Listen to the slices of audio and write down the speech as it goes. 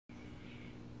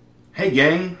Hey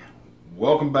gang,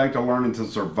 welcome back to Learning to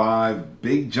Survive.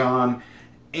 Big John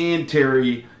and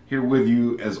Terry here with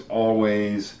you as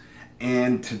always.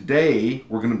 And today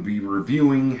we're going to be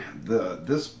reviewing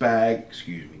this bag,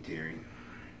 excuse me Terry,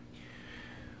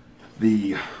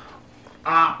 the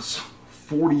Ops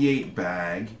 48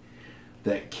 bag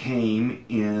that came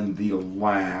in the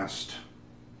last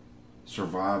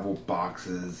Survival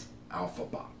Boxes Alpha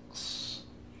Box.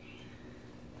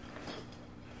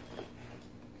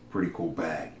 Pretty cool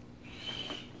bag.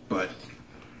 But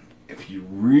if you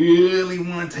really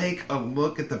want to take a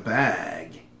look at the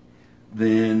bag,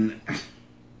 then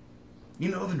you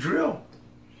know the drill.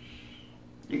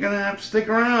 You're gonna have to stick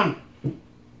around.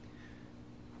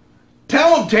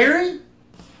 Tell them, Terry.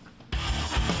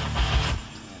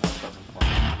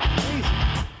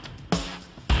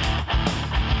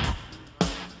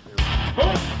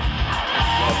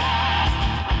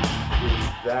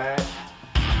 That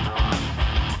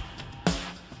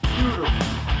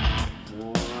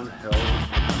one hell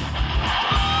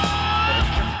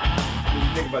what do you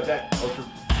think about that?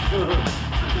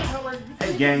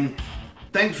 Hey gang,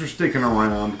 thanks for sticking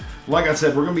around. Like I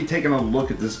said, we're going to be taking a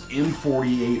look at this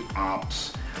M48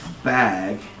 Ops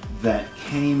bag that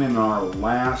came in our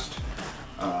last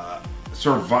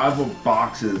Survival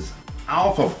Boxes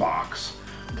Alpha Box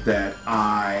that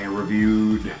I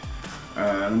reviewed.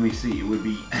 Let me see, it would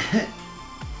be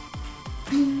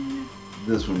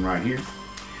this one right here.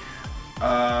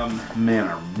 Man,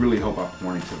 I really hope I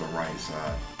pointed to the right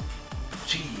side.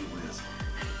 Gee whiz.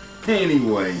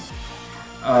 Anyway,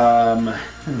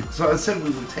 so I said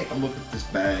we would take a look at this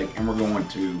bag, and we're going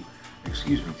to.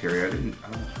 Excuse me, Terry. I didn't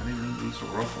mean these to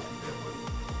ruffle that way.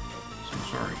 So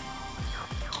sorry.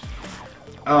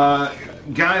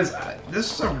 Guys,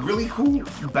 this is a really cool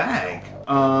bag.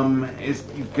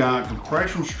 You've got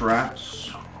compression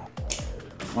straps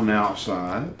on the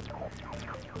outside.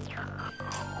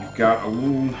 You've got a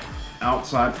little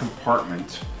outside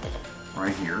compartment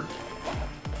right here.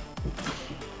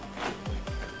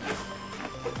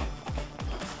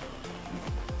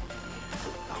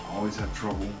 I always have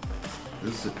trouble.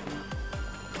 This is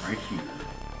right here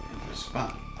in this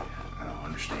spot. I don't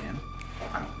understand.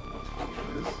 I don't know what to do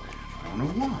with this. I don't know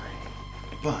why.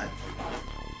 But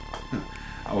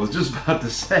I was just about to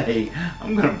say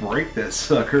I'm gonna break that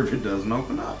sucker if it doesn't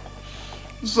open up.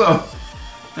 So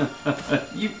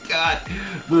you've got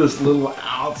this little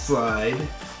outside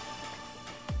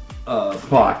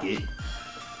pocket.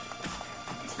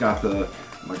 It's got the,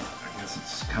 like, I guess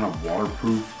it's kind of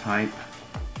waterproof type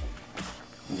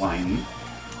lining,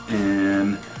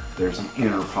 and there's an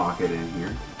inner pocket in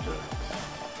here to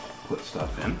put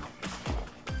stuff in,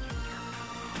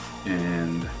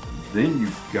 and then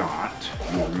you've got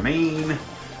your main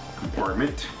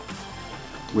compartment,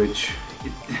 which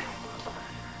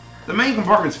the main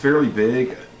compartment's fairly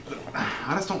big.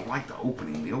 I just don't like the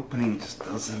opening. The opening just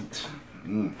doesn't.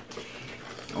 The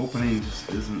opening just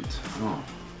isn't. Oh.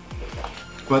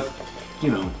 But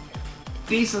you know,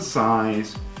 decent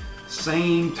size,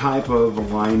 same type of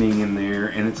lining in there,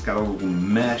 and it's got a little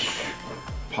mesh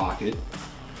pocket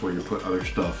where you put other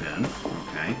stuff in.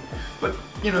 Okay, but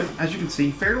you know, as you can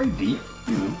see, fairly deep.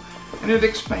 You know, and it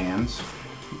expands.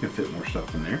 You can fit more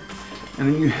stuff in there, and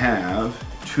then you have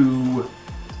two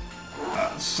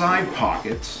side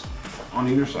pockets on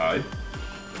either side,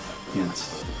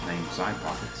 hence the name side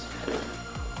pockets.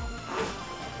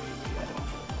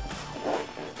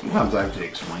 Sometimes I have to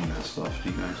explain this stuff to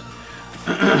you guys.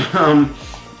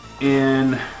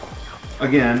 And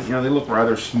again, you know, they look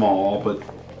rather small, but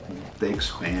they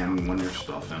expand when there's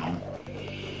stuff in them.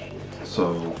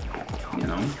 So, you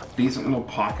know, decent little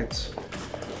pockets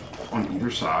on either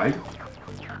side.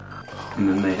 And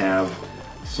then they have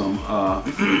some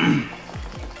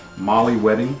molly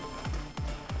webbing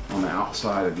on the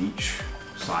outside of each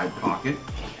side pocket.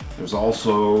 There's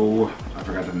also, I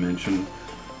forgot to mention,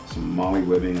 some molly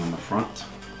webbing on the front,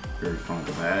 very front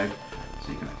of the bag,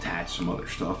 so you can attach some other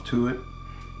stuff to it.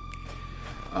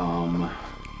 On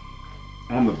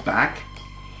the back,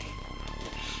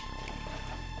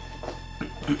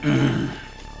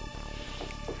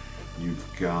 you've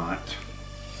got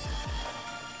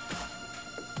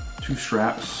two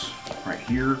straps right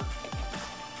here,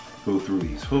 go through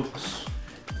these hooks,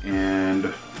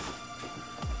 and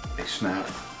they snap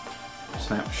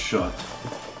shut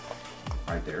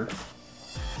right there.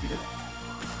 See it?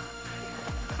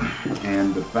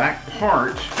 And the back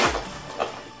part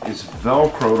is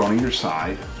velcroed on either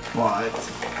side, but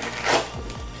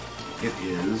it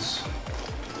is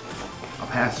a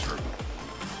pass-through.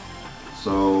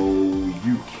 So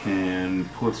you can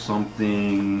put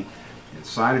something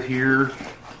inside of here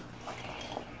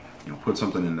put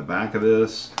something in the back of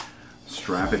this,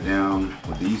 strap it down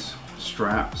with these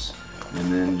straps,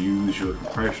 and then use your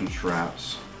compression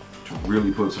straps to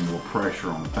really put some more pressure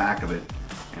on the back of it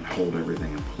and hold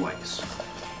everything in place.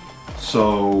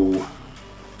 So,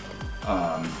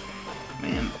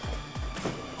 man,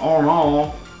 all in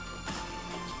all,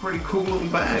 it's a pretty cool little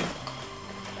bag.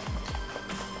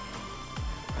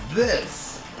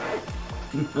 This,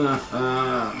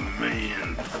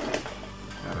 man,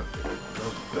 gotta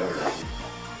better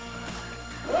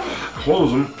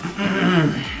close them.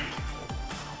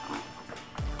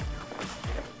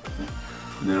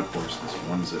 And then, of course, this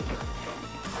one zipper.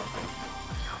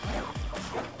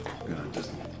 I'm gonna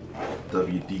just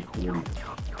WD-40.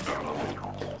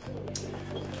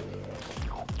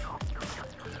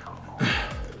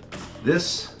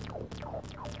 This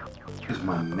is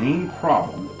my main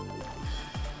problem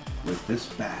with this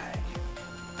bag.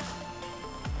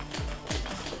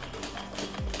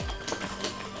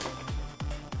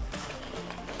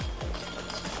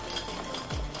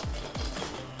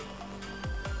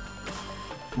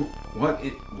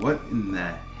 What in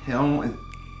the hell is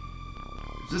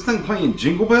this thing playing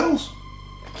Jingle Bells?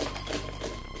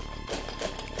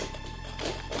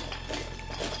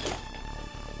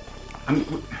 I mean,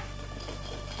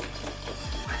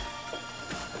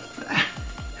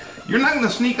 you're not going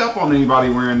to sneak up on anybody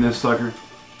wearing this sucker.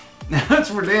 That's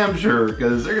for damn sure,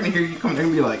 because they're going to hear you come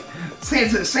and be like,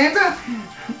 Santa, Santa?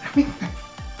 I mean,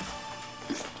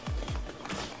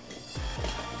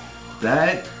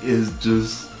 that is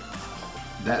just,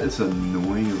 that is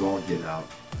annoying as all get out.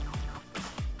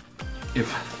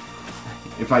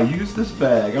 If I use this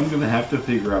bag, I'm going to have to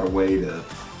figure out a way to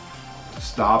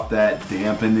stop that,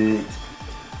 dampen it,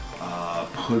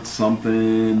 put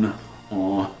something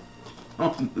on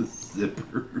the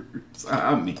zippers.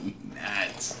 I mean,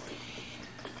 that's...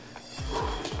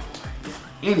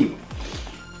 Anyway,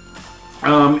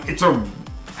 it's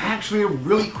actually a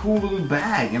really cool little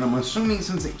bag, and I'm assuming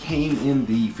since it came in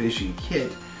the fishing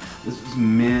kit, this is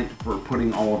meant for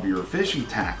putting all of your fishing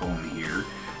tackle in here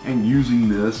and using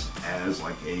this as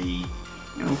like a,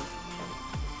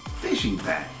 fishing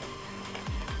bag.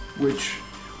 Which,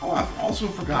 oh, I also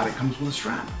forgot it comes with a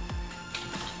strap.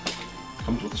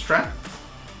 Comes with a strap.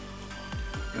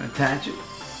 Gonna attach it.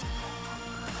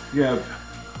 You have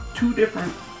two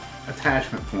different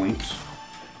attachment points.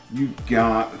 You've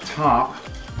got the top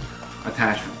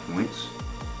attachment points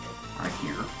right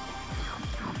here.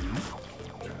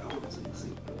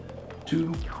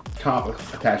 Two top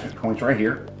attachment points right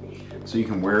here, so you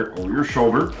can wear it over your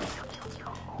shoulder.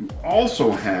 You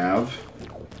also have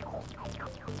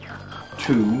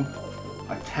two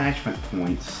attachment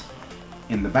points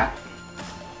in the back,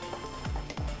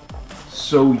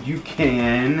 so you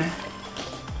can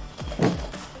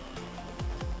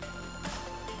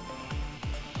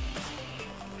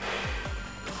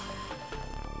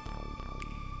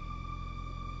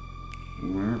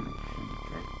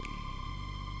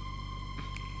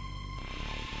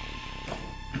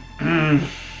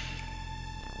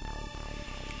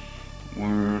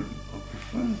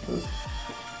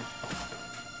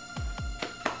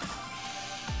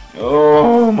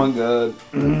oh my god.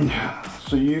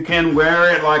 So you can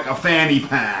wear it like a fanny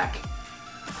pack.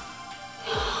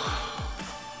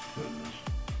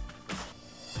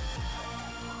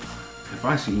 If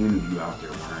I see any of you out there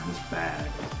wearing this bag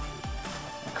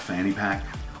like a fanny pack,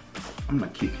 I'm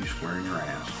gonna kick you square in your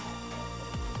ass.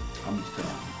 I'm just telling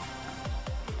you.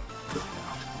 Put that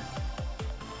out there.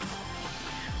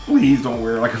 Please don't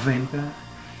wear it like a fanny pack.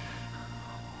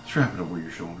 Strap it over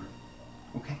your shoulder.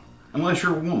 Okay? Unless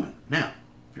you're a woman. Now,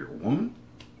 if you're a woman,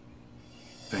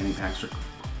 fanny packs are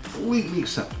completely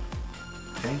acceptable.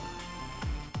 Okay?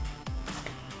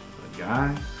 But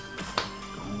guys,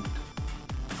 don't.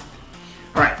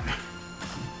 Alright.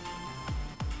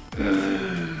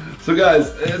 So guys,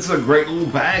 it's a great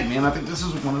little bag, man. I think this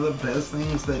is one of the best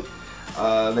things that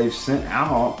they've sent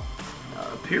out,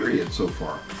 period, so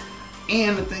far.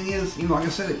 And the thing is, like I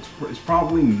said, it's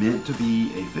probably meant to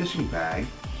be a fishing bag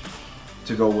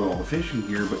to go with all the fishing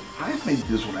gear, but I think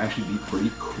this would actually be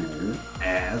pretty cool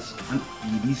as an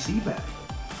EDC bag.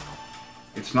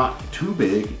 It's not too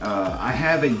big. I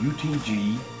have a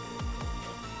UTG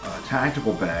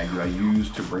tactical bag that I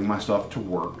use to bring my stuff to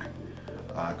work.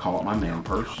 I call it my man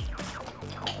purse.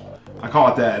 I call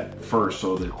it that first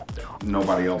so that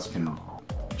nobody else can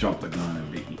jump the gun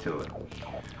and beat me to it.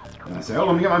 And I say, oh,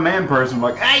 let me get my man purse. I'm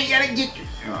like, hey, you gotta get your...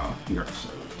 Oh, you're so...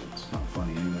 It's not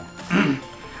funny anymore.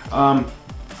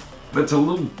 But it's a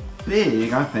little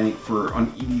big, I think, for an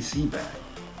EDC bag.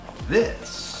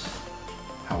 This,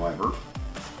 however,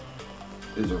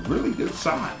 is a really good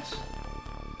size.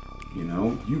 You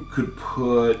know, you could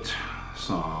put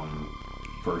some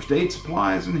first aid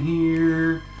supplies in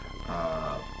here,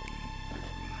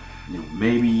 you know,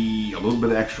 maybe a little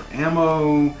bit of extra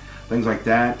ammo, things like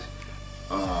that.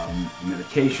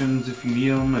 Medications if you need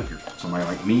them, if you're somebody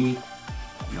like me,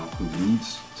 you know, who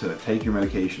needs to take your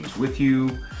medications with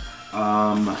you.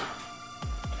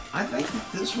 I think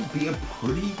that this would be a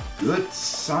pretty good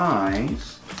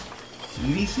size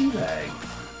EDC bag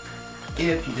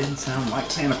if you didn't sound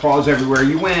like Santa Claus everywhere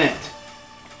you went.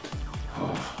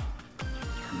 Oh.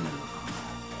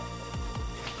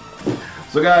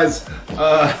 So guys,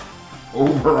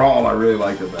 overall I really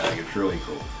like the bag. It's really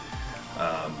cool.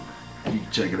 You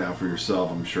can check it out for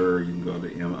yourself. I'm sure you can go to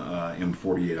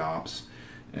M48 Ops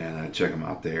and check them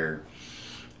out there.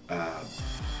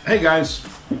 Hey guys,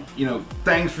 you know,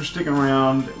 thanks for sticking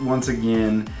around once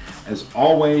again. As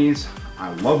always,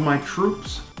 I love my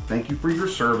troops. Thank you for your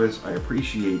service. I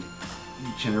appreciate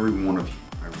each and every one of you.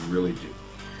 I really do.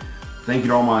 Thank you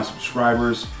to all my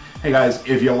subscribers. Hey guys,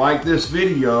 if you like this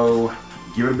video,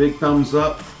 give it a big thumbs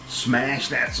up. Smash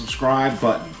that subscribe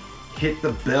button. Hit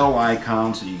the bell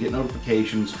icon so you get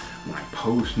notifications when I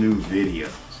post new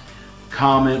videos.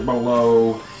 Comment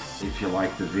below if you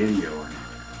like the video or not.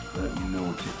 Let me know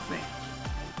what you think.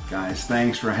 Guys,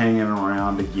 thanks for hanging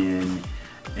around again.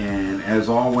 And as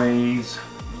always,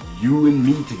 you and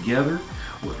me together,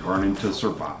 we're learning to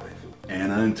survive.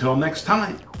 And until next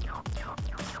time,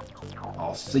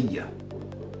 I'll see ya.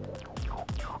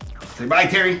 Say bye,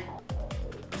 Terry.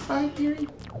 Bye, Terry.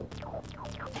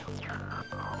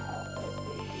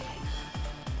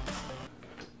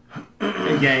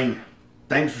 Hey gang,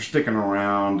 thanks for sticking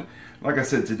around. Like I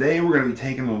said, today we're going to be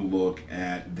taking a look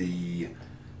at the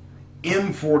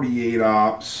M48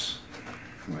 Ops.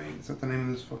 Wait, is that the name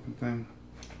of this fucking thing?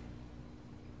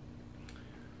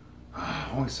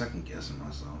 I'm always second guessing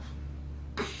myself.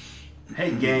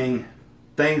 Hey gang,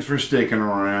 thanks for sticking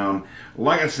around.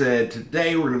 Like I said,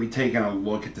 today we're going to be taking a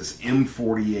look at this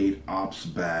M48 Ops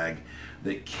bag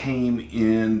that came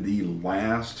in the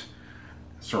last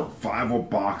Survival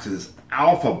Boxes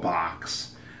Alpha Box.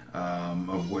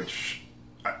 Of which,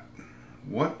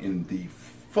 what in the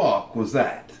fuck was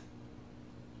that?